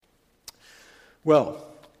Well,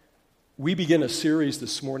 we begin a series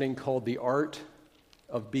this morning called The Art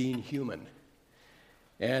of Being Human.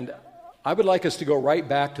 And I would like us to go right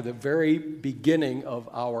back to the very beginning of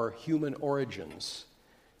our human origins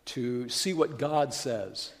to see what God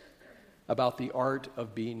says about the art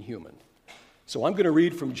of being human. So I'm going to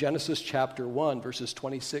read from Genesis chapter 1, verses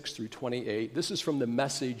 26 through 28. This is from the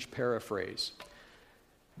Message paraphrase.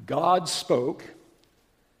 God spoke,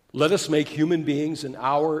 "Let us make human beings in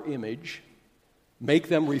our image, make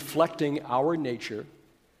them reflecting our nature,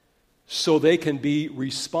 so they can be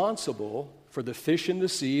responsible for the fish in the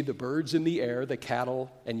sea, the birds in the air, the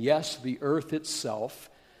cattle, and yes, the earth itself,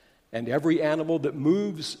 and every animal that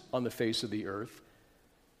moves on the face of the earth."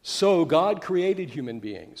 So God created human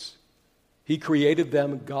beings. He created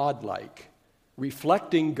them godlike,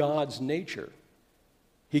 reflecting God's nature.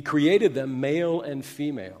 He created them male and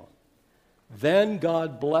female. Then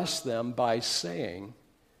God blessed them by saying,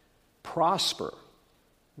 "Prosper,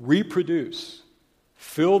 reproduce,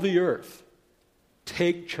 fill the earth,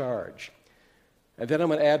 take charge." And then I'm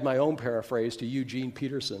going to add my own paraphrase to Eugene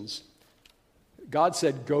Peterson's. God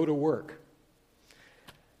said, "Go to work."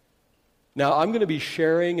 Now, I'm going to be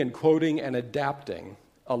sharing and quoting and adapting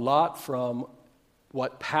a lot from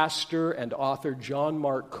what pastor and author John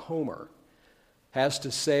Mark Comer has to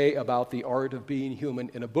say about the art of being human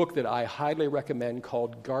in a book that I highly recommend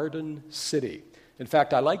called Garden City. In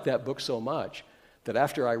fact, I like that book so much that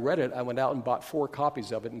after I read it, I went out and bought 4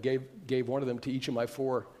 copies of it and gave one of them to each of my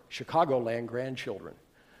 4 Chicagoland grandchildren.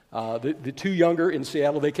 The 2 younger in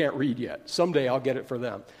Seattle, they can't read yet. Someday I'll get it for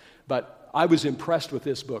them. But I was impressed with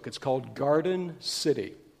this book. It's called Garden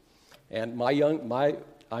City. And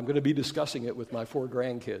I'm going to be discussing it with my 4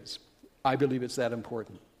 grandkids. I believe it's that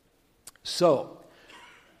important. So,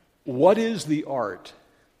 what is the art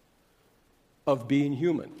of being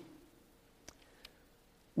human?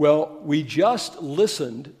 Well, we just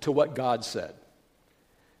listened to what God said.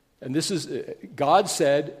 And this is, God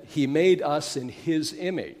said He made us in His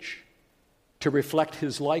image to reflect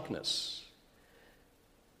His likeness.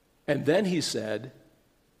 And then He said,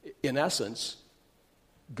 in essence,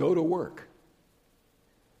 go to work.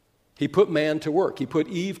 He put man to work. He put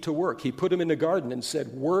Eve to work. He put him in the garden and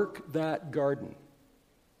said, work that garden.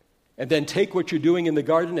 And then take what you're doing in the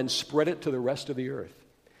garden and spread it to the rest of the earth.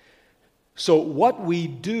 So what we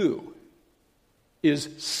do is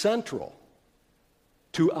central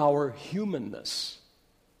to our humanness.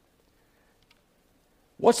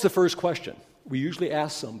 What's the first question we usually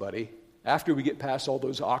ask somebody after we get past all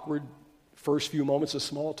those awkward first few moments of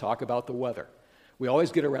small talk about the weather? We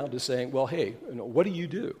always get around to saying, well, hey, what do you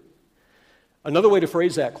do? Another way to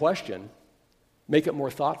phrase that question, make it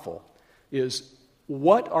more thoughtful, is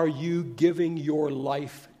what are you giving your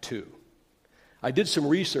life to? I did some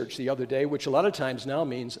research the other day, which a lot of times now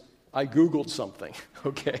means I Googled something,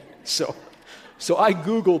 okay? So I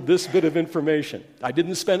Googled this bit of information. I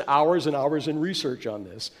didn't spend hours and hours in research on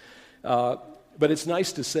this, but it's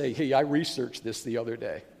nice to say, hey, I researched this the other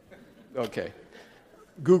day. Okay,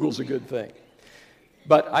 Google's a good thing.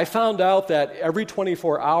 But I found out that every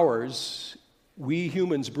 24 hours, we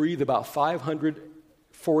humans breathe about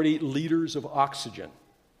 540 liters of oxygen.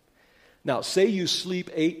 Now, say you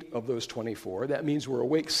sleep 8 of those 24, that means we're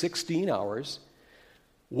awake 16 hours.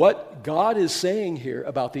 What God is saying here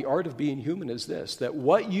about the art of being human is this, that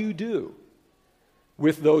what you do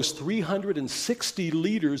with those 360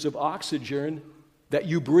 liters of oxygen that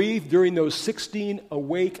you breathe during those 16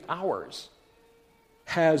 awake hours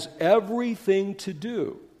has everything to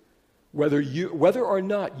do whether or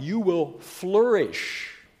not you will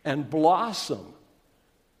flourish and blossom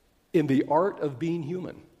in the art of being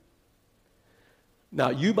human. Now,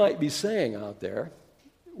 you might be saying out there,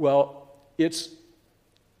 well, it's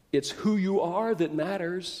who you are that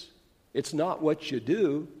matters. It's not what you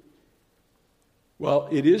do. Well,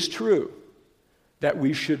 it is true that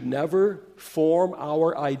we should never form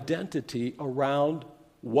our identity around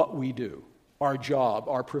what we do, our job,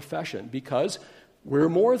 our profession, because we are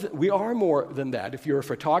more than that. If you're a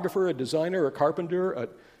photographer, a designer, a carpenter, a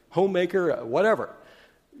homemaker, whatever,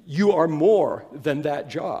 you are more than that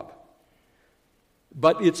job.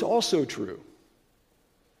 But it's also true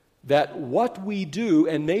that what we do,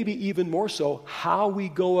 and maybe even more so, how we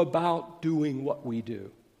go about doing what we do,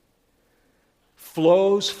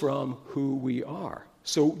 flows from who we are.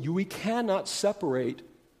 So we cannot separate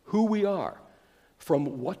who we are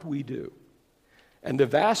from what we do. And the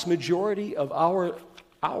vast majority of our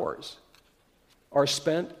hours are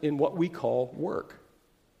spent in what we call work.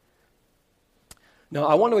 Now,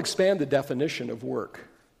 I want to expand the definition of work,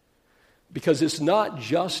 because it's not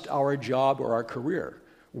just our job or our career.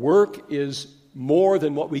 Work is more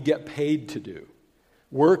than what we get paid to do.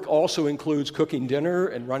 Work also includes cooking dinner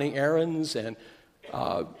and running errands and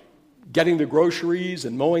getting the groceries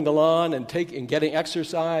and mowing the lawn and getting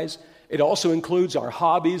exercise. It also includes our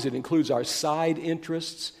hobbies. It includes our side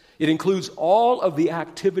interests. It includes all of the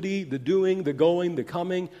activity, the doing, the going, the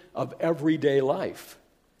coming of everyday life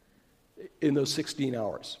in those 16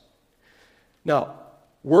 hours. Now,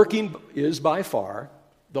 working is by far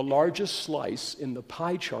the largest slice in the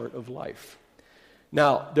pie chart of life.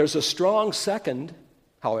 Now, there's a strong second,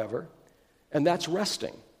 however, and that's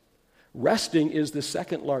resting. Resting is the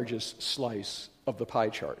second largest slice of the pie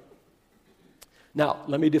chart. Now,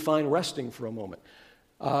 let me define resting for a moment.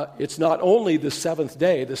 It's not only the seventh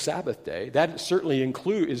day, the Sabbath day, that certainly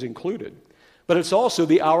is included, but it's also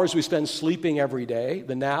the hours we spend sleeping every day,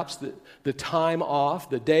 the naps, the time off,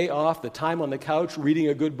 the day off, the time on the couch reading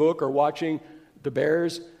a good book or watching the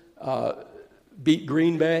Bears beat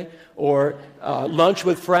Green Bay, or lunch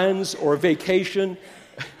with friends, or vacation.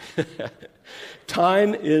 It's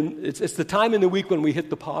the time in the week when we hit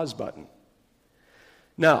the pause button.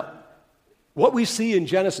 Now, what we see in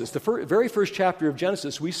Genesis, the very first chapter of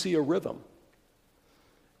Genesis, we see a rhythm.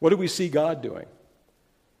 What do we see God doing?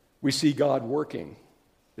 We see God working.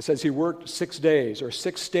 It says he worked 6 days, or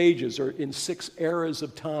 6 stages, or in 6 eras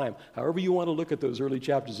of time, however you want to look at those early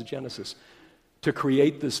chapters of Genesis, to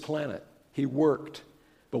create this planet. He worked.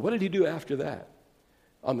 But what did he do after that?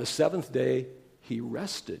 On the seventh day, he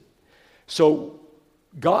rested. So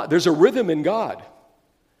there's a rhythm in God.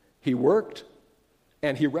 He worked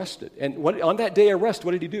and he rested. And on that day of rest,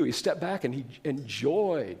 what did he do? He stepped back and he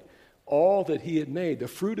enjoyed all that he had made, the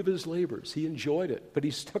fruit of his labors. He enjoyed it. But he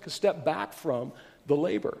took a step back from the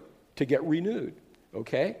labor to get renewed.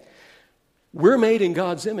 Okay? We're made in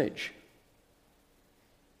God's image.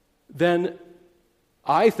 Then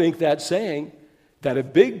I think that's saying that a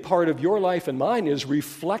big part of your life and mine is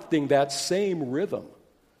reflecting that same rhythm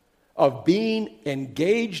of being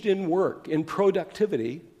engaged in work, in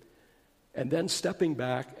productivity, and then stepping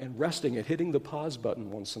back and resting and hitting the pause button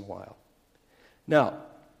once in a while. Now,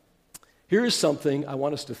 here's something I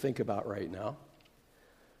want us to think about right now.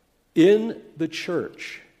 In the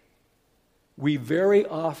church, we very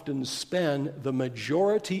often spend the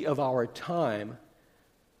majority of our time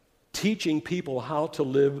teaching people how to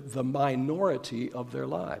live the minority of their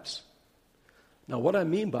lives. Now, what I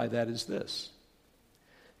mean by that is this.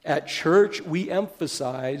 At church, we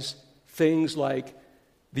emphasize things like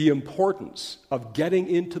the importance of getting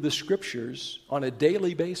into the Scriptures on a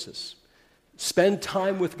daily basis. Spend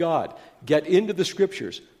time with God. Get into the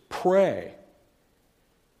Scriptures. Pray.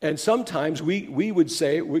 And sometimes we would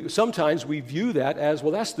say, sometimes we view that as,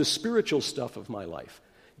 well, that's the spiritual stuff of my life.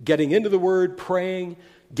 Getting into the Word, praying,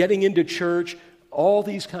 getting into church, all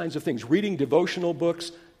these kinds of things. Reading devotional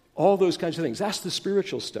books, all those kinds of things. That's the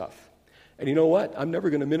spiritual stuff. And you know what? I'm never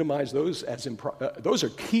going to minimize those as those are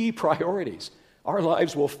key priorities. Our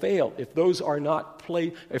lives will fail if those are not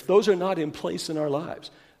in place in our lives.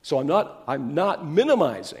 So I'm not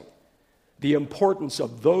minimizing the importance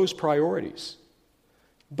of those priorities.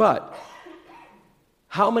 But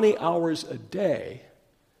how many hours a day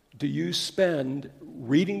do you spend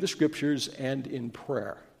reading the Scriptures and in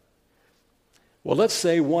prayer? Well, let's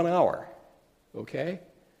say 1 hour, okay?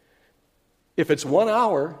 If it's 1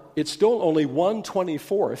 hour, it's still only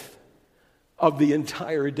 1/24 of the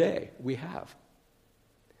entire day we have.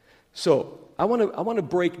 So I want to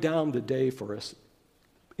break down the day for us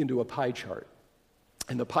into a pie chart.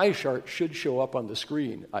 And the pie chart should show up on the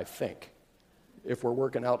screen, I think, if we're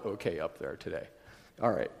working out okay up there today.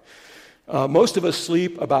 All right. Most of us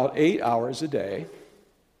sleep about 8 hours a day.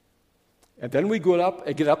 And then we get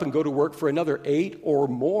up and go to work for another 8 or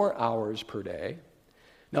more hours per day.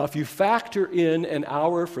 Now, if you factor in an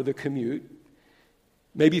hour for the commute,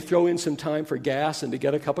 maybe throw in some time for gas and to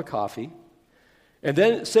get a cup of coffee, and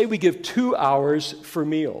then say we give 2 hours for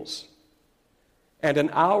meals and an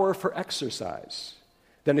hour for exercise,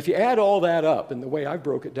 then if you add all that up in the way I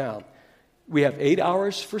broke it down, we have 8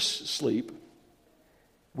 hours for sleep,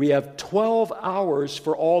 we have 12 hours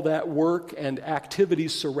for all that work and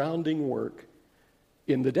activities surrounding work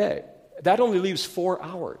in the day. That only leaves 4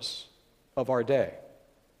 hours of our day.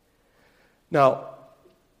 Now,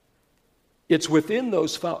 it's within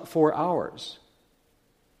those 4 hours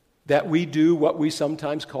that we do what we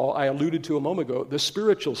sometimes call, I alluded to a moment ago, the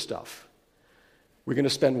spiritual stuff. We're going to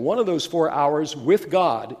spend one of those 4 hours with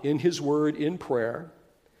God in His Word, in prayer.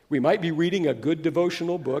 We might be reading a good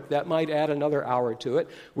devotional book. That might add another hour to it.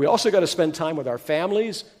 We also got to spend time with our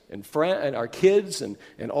families and our kids and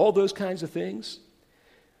all those kinds of things.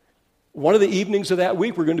 One of the evenings of that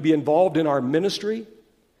week, we're going to be involved in our ministry.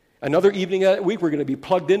 Another evening that week, we're going to be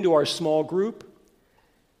plugged into our small group.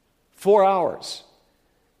 4 hours.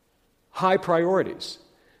 High priorities.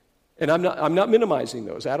 And I'm not minimizing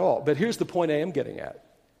those at all. But here's the point I am getting at.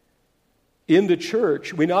 In the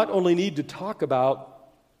church, we not only need to talk about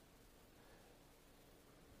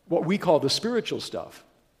what we call the spiritual stuff.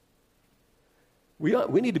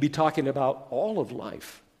 We need to be talking about all of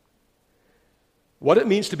life. What it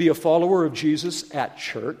means to be a follower of Jesus at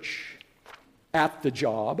church, at the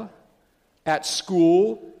job, at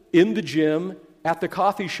school, in the gym, at the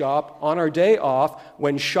coffee shop, on our day off,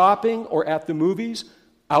 when shopping or at the movies,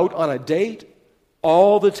 out on a date,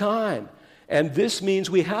 all the time. And this means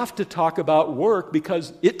we have to talk about work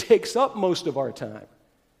because it takes up most of our time.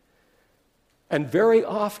 And very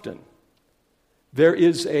often, there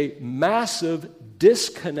is a massive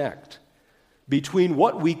disconnect between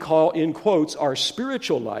what we call, in quotes, our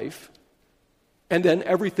spiritual life and then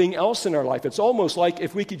everything else in our life. It's almost like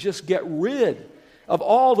if we could just get rid of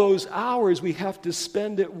all those hours we have to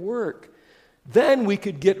spend at work, then we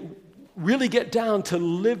could really get down to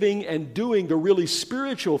living and doing the really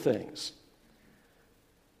spiritual things.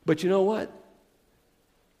 But you know what?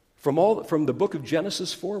 From the book of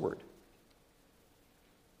Genesis forward,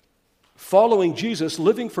 following Jesus,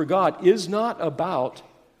 living for God, is not about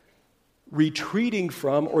retreating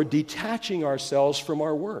from or detaching ourselves from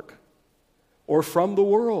our work or from the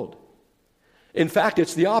world. In fact,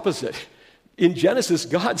 it's the opposite. In Genesis,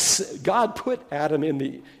 God put Adam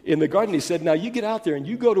in the garden. He said, now you get out there and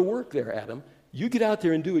you go to work there, Adam. You get out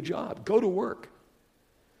there and do a job. Go to work.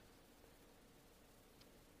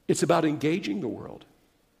 It's about engaging the world.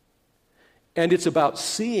 And it's about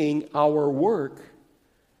seeing our work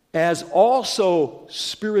as also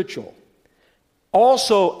spiritual,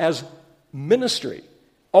 also as ministry,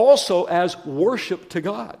 also as worship to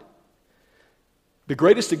God. The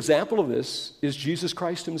greatest example of this is Jesus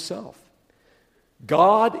Christ himself.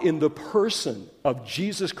 God, in the person of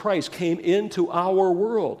Jesus Christ, came into our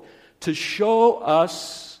world to show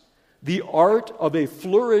us the art of a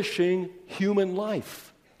flourishing human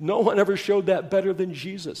life. No one ever showed that better than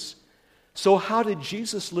Jesus. So how did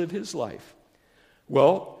Jesus live his life?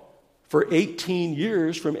 Well, for 18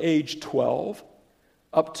 years, from age 12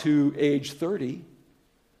 up to age 30,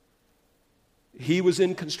 he was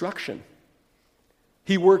in construction.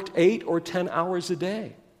 He worked 8 or 10 hours a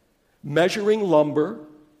day, measuring lumber,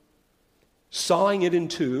 sawing it in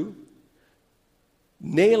two,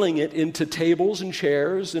 nailing it into tables and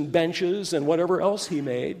chairs and benches and whatever else he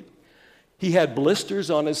made. He had blisters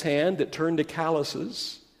on his hand that turned to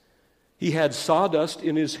calluses. He had sawdust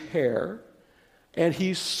in his hair. And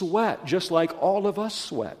he sweat just like all of us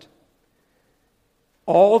sweat.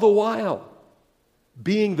 All the while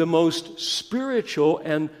being the most spiritual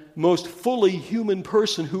and most fully human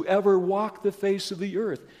person who ever walked the face of the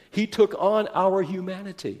earth. He took on our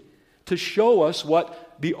humanity to show us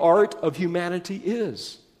what the art of humanity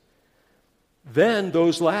is. Then,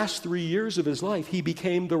 those last 3 years of his life, he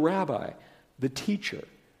became the rabbi, the teacher,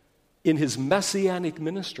 in his messianic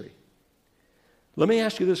ministry. Let me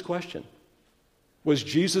ask you this question. Was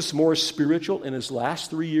Jesus more spiritual in his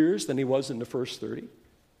last 3 years than he was in the first 30?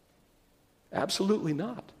 Absolutely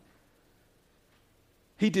not.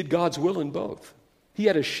 He did God's will in both. He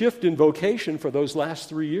had a shift in vocation for those last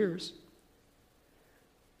 3 years.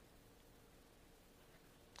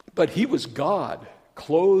 But he was God,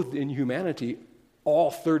 clothed in humanity,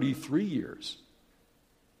 all 33 years.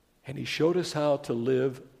 And he showed us how to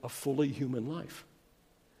live a fully human life.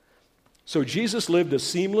 So Jesus lived a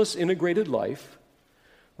seamless, integrated life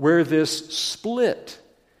where this split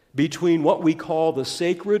between what we call the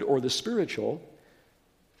sacred or the spiritual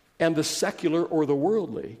and the secular or the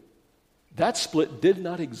worldly, that split did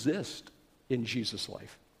not exist in Jesus'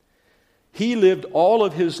 life. He lived all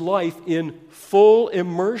of his life in full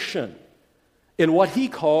immersion in what he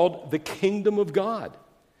called the kingdom of God.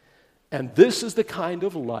 And this is the kind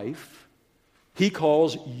of life he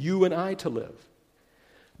calls you and I to live.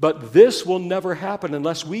 But this will never happen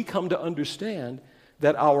unless we come to understand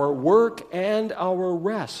that our work and our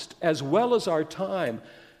rest, as well as our time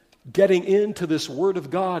getting into this Word of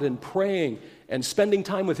God and praying and spending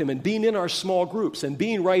time with Him and being in our small groups and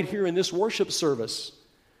being right here in this worship service,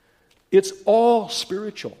 it's all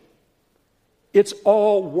spiritual. It's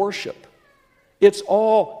all worship. It's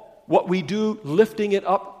all what we do, lifting it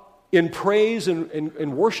up in praise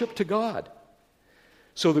and worship to God.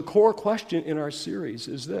 So the core question in our series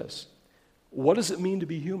is this: what does it mean to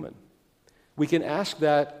be human? We can ask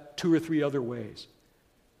that 2 or 3 other ways.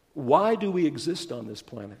 Why do we exist on this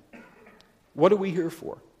planet? What are we here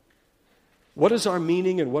for? What is our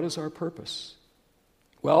meaning and what is our purpose?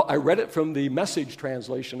 Well, I read it from the Message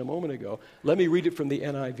translation a moment ago. Let me read it from the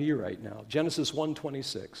NIV right now. Genesis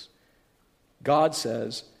 1:26. God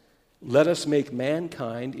says, "Let us make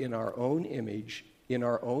mankind in our own image, in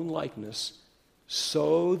our own likeness,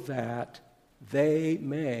 so that they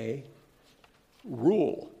may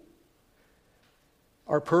rule."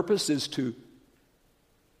 Our purpose is to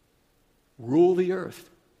rule the earth.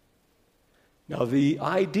 Now, the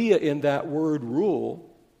idea in that word rule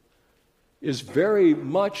is very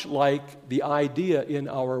much like the idea in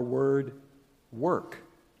our word work.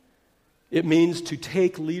 It means to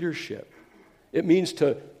take leadership. It means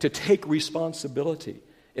to take responsibility.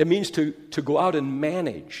 It means to go out and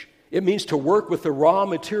manage. It means to work with the raw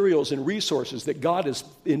materials and resources that God has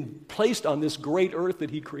placed on this great earth that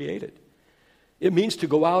He created. It means to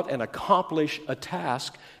go out and accomplish a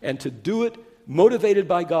task and to do it motivated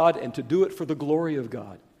by God and to do it for the glory of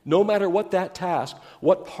God. No matter what that task,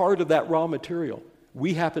 what part of that raw material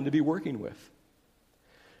we happen to be working with.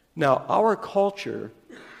 Now, our culture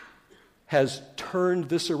has turned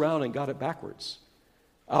this around and got it backwards.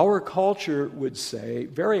 Our culture would say,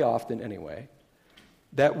 very often anyway,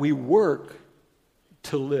 that we work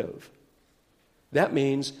to live. That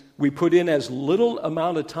means we put in as little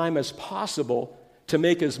amount of time as possible to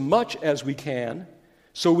make as much as we can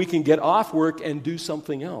so we can get off work and do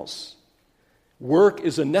something else. Work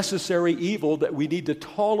is a necessary evil that we need to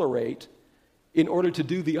tolerate in order to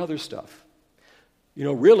do the other stuff. You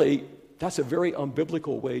know, really, that's a very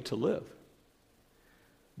unbiblical way to live.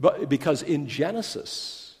 But because in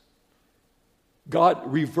Genesis, God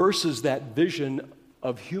reverses that vision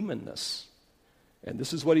of humanness. And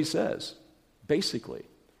this is what He says, basically.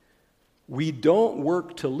 We don't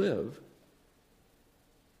work to live,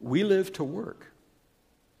 we live to work.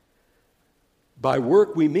 By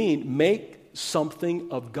work, we mean make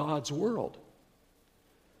something of God's world.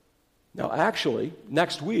 Now, actually,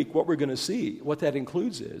 next week, what we're going to see, what that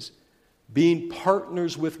includes is being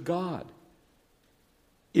partners with God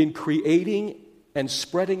in creating and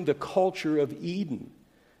spreading the culture of Eden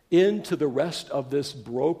into the rest of this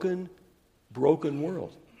broken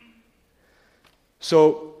world.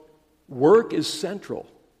 So, work is central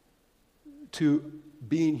to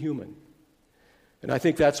being human. And I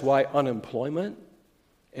think that's why unemployment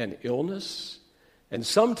and illness and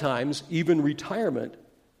sometimes even retirement,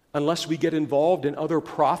 unless we get involved in other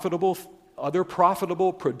profitable,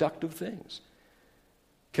 productive things,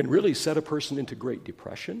 can really set a person into great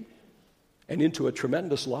depression and into a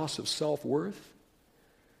tremendous loss of self-worth.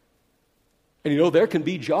 And you know, there can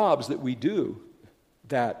be jobs that we do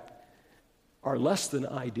that are less than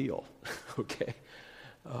ideal, okay?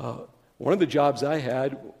 One of the jobs I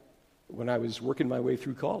had when I was working my way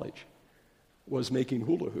through college was making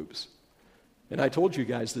hula hoops. And I told you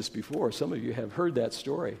guys this before. Some of you have heard that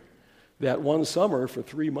story. That one summer for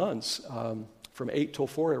 3 months, from 8 till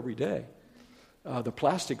 4 every day, the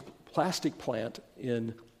plastic plant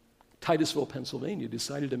in Titusville, Pennsylvania,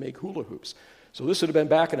 decided to make hula hoops. So this would have been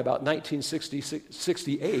back in about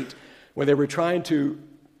 1968 when they were trying to,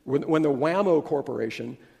 when the Wham-O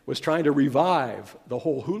Corporation was trying to revive the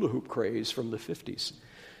whole hula hoop craze from the 50s.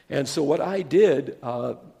 And so what I did,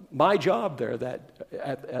 my job there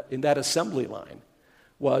in that assembly line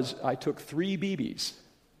was I took 3 BBs,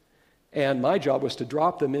 and my job was to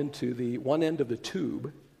drop them into the one end of the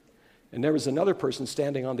tube, and there was another person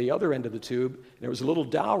standing on the other end of the tube, and there was a little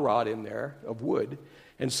dowel rod in there of wood.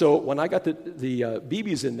 And so when I got the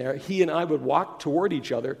BBs in there, he and I would walk toward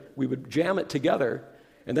each other, we would jam it together,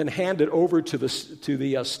 and then hand it over to the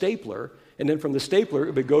stapler, and then from the stapler,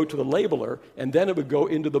 it would go to the labeler, and then it would go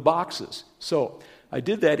into the boxes. So I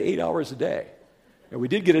did that 8 hours a day. And we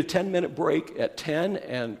did get a 10-minute break at 10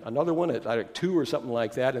 and another one at like 2 or something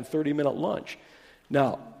like that, and 30-minute lunch.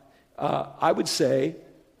 Now, I would say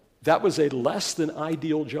that was a less than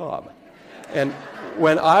ideal job. And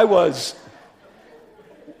when I was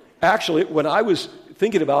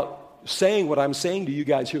thinking about saying what I'm saying to you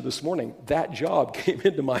guys here this morning, that job came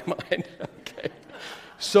into my mind. Okay.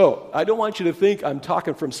 So I don't want you to think I'm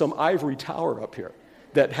talking from some ivory tower up here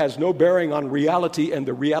that has no bearing on reality and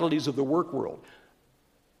the realities of the work world.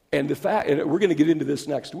 And the fact, and we're going to get into this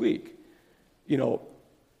next week, you know,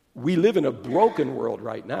 we live in a broken world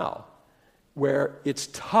right now where it's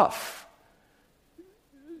tough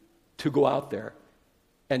to go out there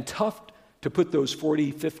and tough to put those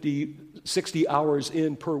 40, 50, 60 hours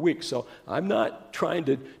in per week. So I'm not trying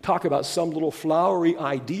to talk about some little flowery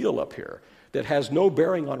ideal up here that has no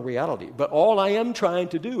bearing on reality. But all I am trying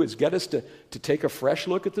to do is get us to take a fresh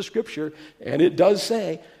look at the Scripture, and it does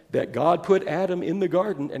say that God put Adam in the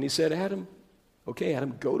garden, and He said, Adam,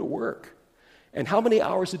 go to work. And how many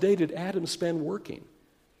hours a day did Adam spend working?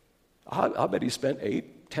 I bet he spent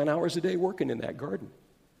 8, 10 hours a day working in that garden,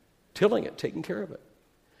 tilling it, taking care of it.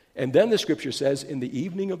 And then the scripture says, in the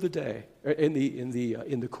evening of the day, in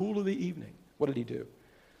the cool of the evening, what did he do?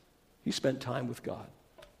 He spent time with God.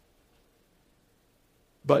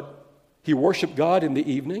 But he worshiped God in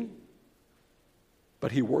the evening,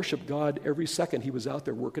 but he worshiped God every second he was out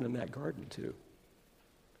there working in that garden too.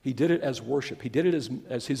 He did it as worship. He did it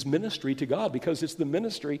as his ministry to God, because it's the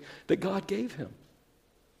ministry that God gave him.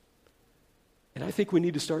 And I think we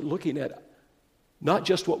need to start looking at not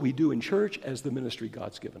just what we do in church as the ministry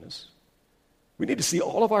God's given us. We need to see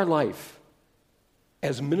all of our life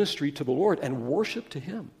as ministry to the Lord and worship to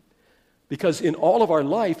him. Because in all of our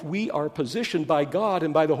life, we are positioned by God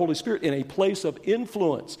and by the Holy Spirit in a place of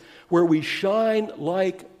influence where we shine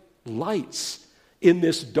like lights in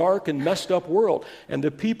this dark and messed up world. And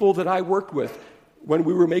the people that I worked with when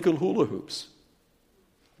we were making hula hoops,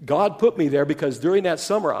 God put me there because during that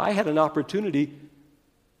summer, I had an opportunity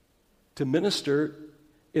to minister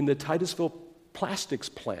in the Titusville plastics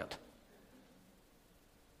plant.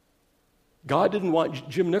 God didn't want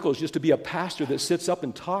Jim Nichols just to be a pastor that sits up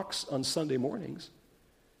and talks on Sunday mornings.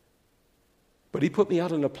 But he put me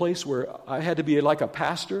out in a place where I had to be like a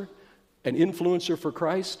pastor, an influencer for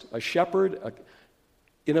Christ, a shepherd,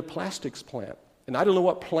 in a plastics plant. And I don't know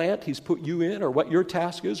what plant he's put you in or what your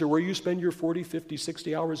task is or where you spend your 40, 50,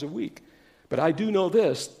 60 hours a week. But I do know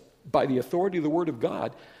this, by the authority of the Word of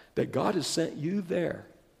God, that God has sent you there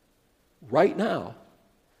right now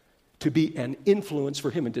to be an influence for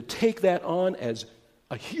him and to take that on as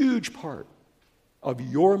a huge part of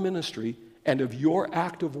your ministry and of your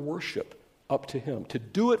act of worship up to him, to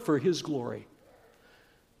do it for his glory.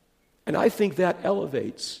 And I think that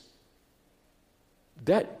elevates,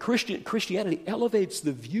 that Christianity elevates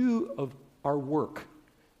the view of our work.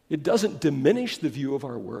 It doesn't diminish the view of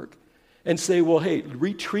our work and say, well, hey,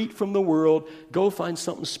 retreat from the world, go find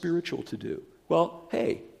something spiritual to do. Well,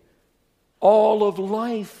 hey, all of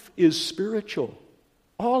life is spiritual.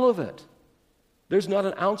 All of it. There's not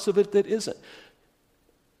an ounce of it that isn't.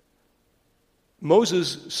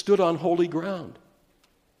 Moses stood on holy ground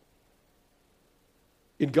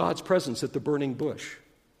in God's presence at the burning bush.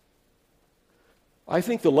 I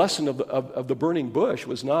think the lesson of the burning bush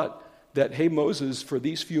was not that, hey, Moses, for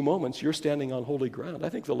these few moments, you're standing on holy ground. I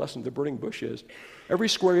think the lesson of the burning bush is every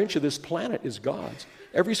square inch of this planet is God's.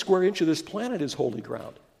 Every square inch of this planet is holy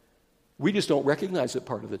ground. We just don't recognize it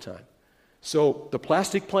part of the time. So the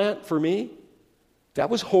plastic plant, for me, that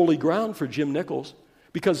was holy ground for Jim Nichols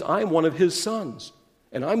because I'm one of his sons,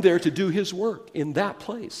 and I'm there to do his work in that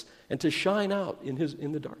place and to shine out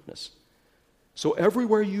in the darkness. So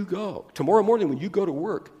everywhere you go, tomorrow morning when you go to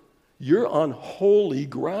work, you're on holy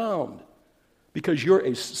ground because you're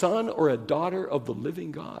a son or a daughter of the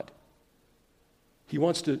living God. He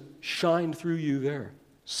wants to shine through you there.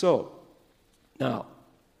 So, now,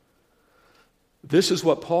 this is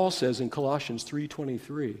what Paul says in Colossians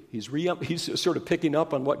 3:23. He's sort of picking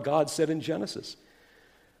up on what God said in Genesis.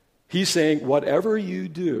 He's saying, whatever you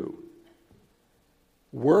do,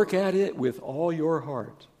 work at it with all your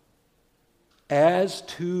heart, as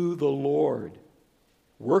to the Lord,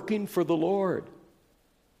 working for the Lord,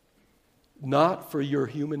 not for your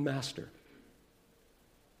human master,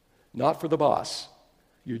 not for the boss.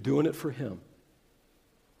 You're doing it for him.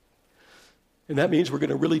 And that means we're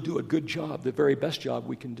going to really do a good job, the very best job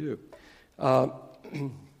we can do.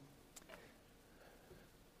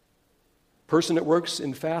 Person that works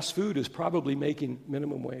in fast food is probably making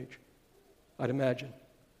minimum wage, I'd imagine.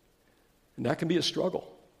 And that can be a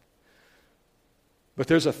struggle. But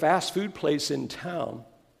there's a fast food place in town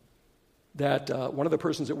that one of the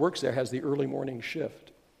persons that works there has the early morning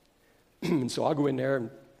shift. And so I'll go in there and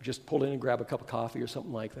just pull in and grab a cup of coffee or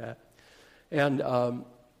something like that. And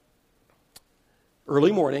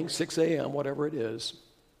early morning, 6 a.m., whatever it is.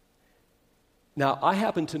 Now, I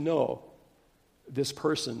happen to know this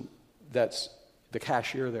person that's the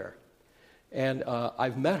cashier there. And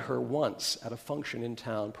I've met her once at a function in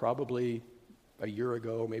town, probably a year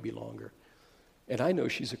ago, maybe longer. And I know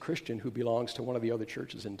she's a Christian who belongs to one of the other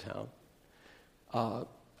churches in town.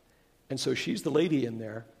 And so she's the lady in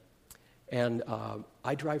there. And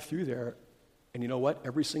I drive through there, and you know what?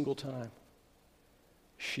 Every single time,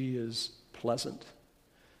 she is pleasant.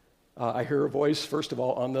 I hear her voice, first of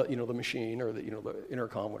all, on the machine or the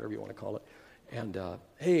intercom, whatever you want to call it. And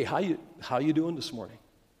hey, how you doing this morning?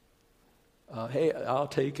 Hey, I'll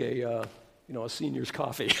take a senior's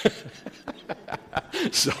coffee.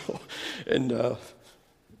 So, and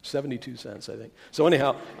 72 cents, I think. So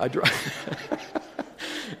anyhow, I drive,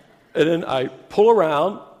 and then I pull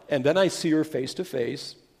around, and then I see her face to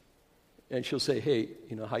face, and she'll say, hey,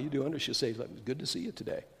 how you doing? Or she'll say, good to see you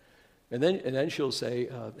today. And then she'll say,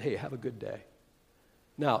 hey, have a good day.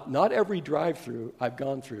 Now, not every drive-through I've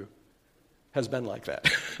gone through has been like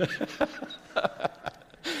that.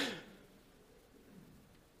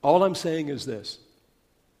 All I'm saying is this.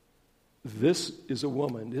 This is a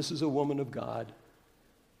woman of God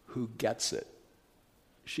who gets it.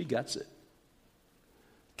 She gets it.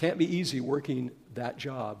 Can't be easy working that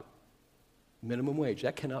job, minimum wage.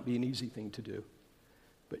 That cannot be an easy thing to do.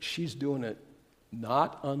 But she's doing it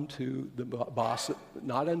not unto the boss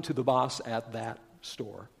at that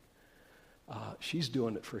store. She's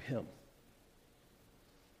doing it for him.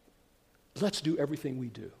 Let's do everything we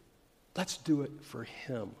do. Let's do it for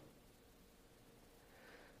him.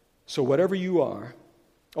 So whatever you are,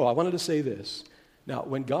 I wanted to say this. Now,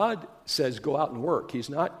 when God says go out and work, he's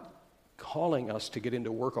not calling us to get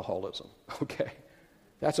into workaholism, okay?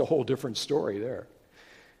 That's a whole different story there.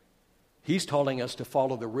 He's telling us to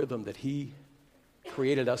follow the rhythm that he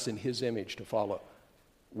created us in his image to follow.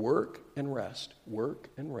 Work and rest, work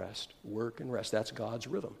and rest, work and rest. That's God's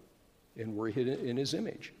rhythm, and we're in his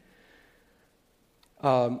image.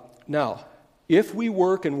 Now, if we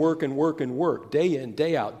work and work and work and work, day in,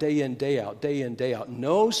 day out, day in, day out, day in, day out,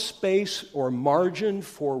 no space or margin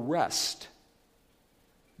for rest,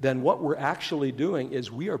 then what we're actually doing is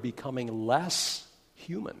we are becoming less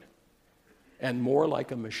human and more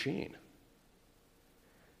like a machine.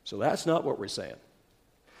 So that's not what we're saying.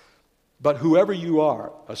 But whoever you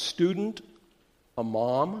are, a student, a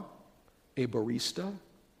mom, a barista,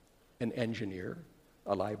 an engineer,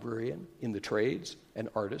 a librarian, in the trades, an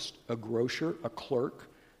artist, a grocer, a clerk,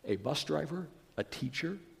 a bus driver, a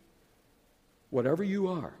teacher, whatever you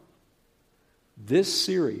are, this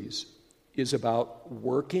series is about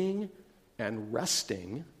working and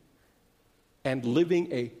resting and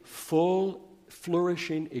living a full,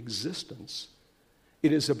 flourishing existence.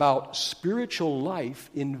 It is about spiritual life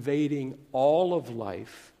invading all of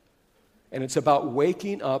life, and it's about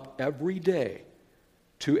waking up every day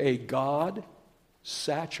to a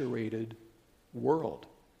God-saturated world.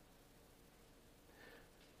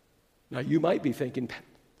 Now, you might be thinking,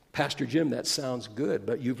 Pastor Jim, that sounds good,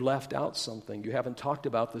 but you've left out something. You haven't talked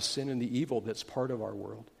about the sin and the evil that's part of our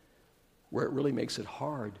world, where it really makes it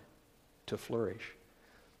hard to flourish.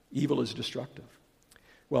 Evil is destructive.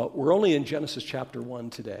 Well, we're only in Genesis chapter 1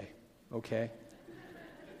 today, okay?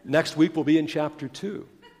 Next week we'll be in chapter 2.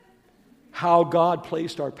 How God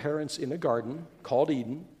placed our parents in a garden called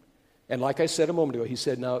Eden. And like I said a moment ago, he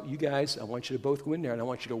said, now, you guys, I want you to both go in there and I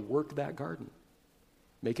want you to work that garden.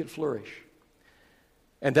 Make it flourish.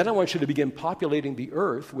 And then I want you to begin populating the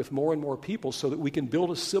earth with more and more people so that we can build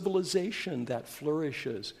a civilization that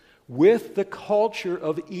flourishes with the culture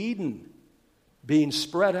of Eden being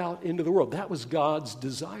spread out into the world. That was God's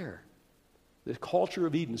desire. The culture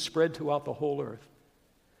of Eden spread throughout the whole earth.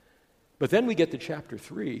 But then we get to chapter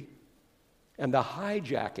 3, and the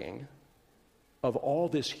hijacking of all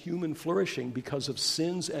this human flourishing because of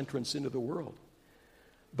sin's entrance into the world.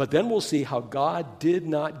 But then we'll see how God did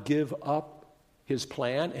not give up his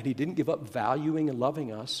plan, and he didn't give up valuing and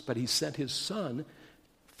loving us, but he sent his Son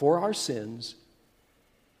for our sins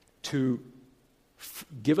to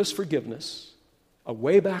give us forgiveness, a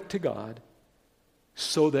way back to God,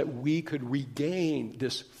 so that we could regain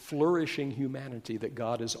this flourishing humanity that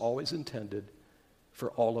God has always intended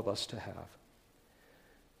for all of us to have.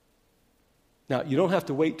 Now, you don't have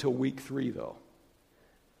to wait till week 3, though,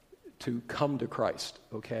 to come to Christ,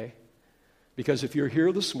 okay? Because if you're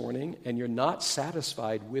here this morning and you're not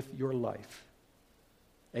satisfied with your life,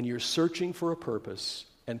 and you're searching for a purpose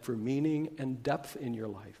and for meaning and depth in your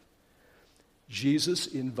life, Jesus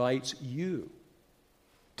invites you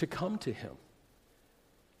to come to him,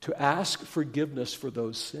 to ask forgiveness for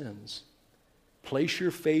those sins. Place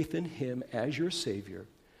your faith in him as your Savior.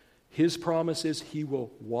 His promise is he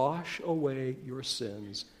will wash away your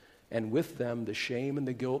sins, and with them the shame and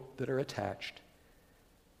the guilt that are attached.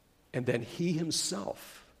 And then he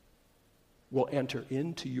himself will enter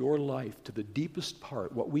into your life to the deepest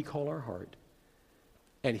part, what we call our heart,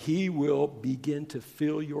 and he will begin to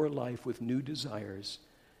fill your life with new desires.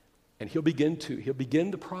 And he'll begin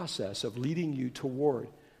the process of leading you toward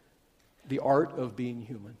the art of being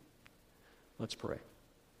human. Let's pray.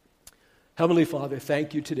 Heavenly Father,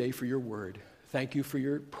 thank you today for your word. Thank you for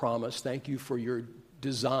your promise. Thank you for your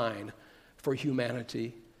design for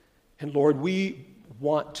humanity. And Lord, we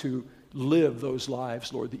want to live those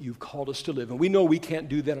lives, Lord, that you've called us to live. And we know we can't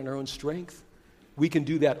do that in our own strength. We can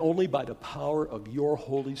do that only by the power of your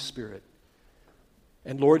Holy Spirit.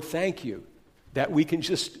 And Lord, thank you that we can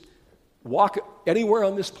just walk anywhere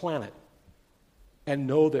on this planet and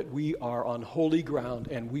know that we are on holy ground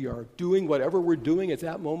and we are doing whatever we're doing at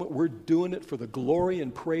that moment, we're doing it for the glory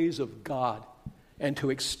and praise of God and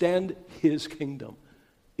to extend his kingdom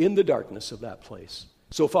in the darkness of that place.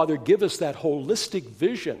 So, Father, give us that holistic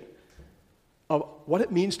vision of what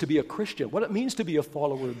it means to be a Christian, what it means to be a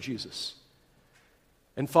follower of Jesus.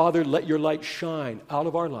 And, Father, let your light shine out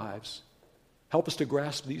of our lives. Help us to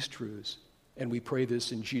grasp these truths. And we pray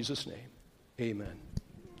this in Jesus' name. Amen.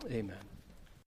 Amen.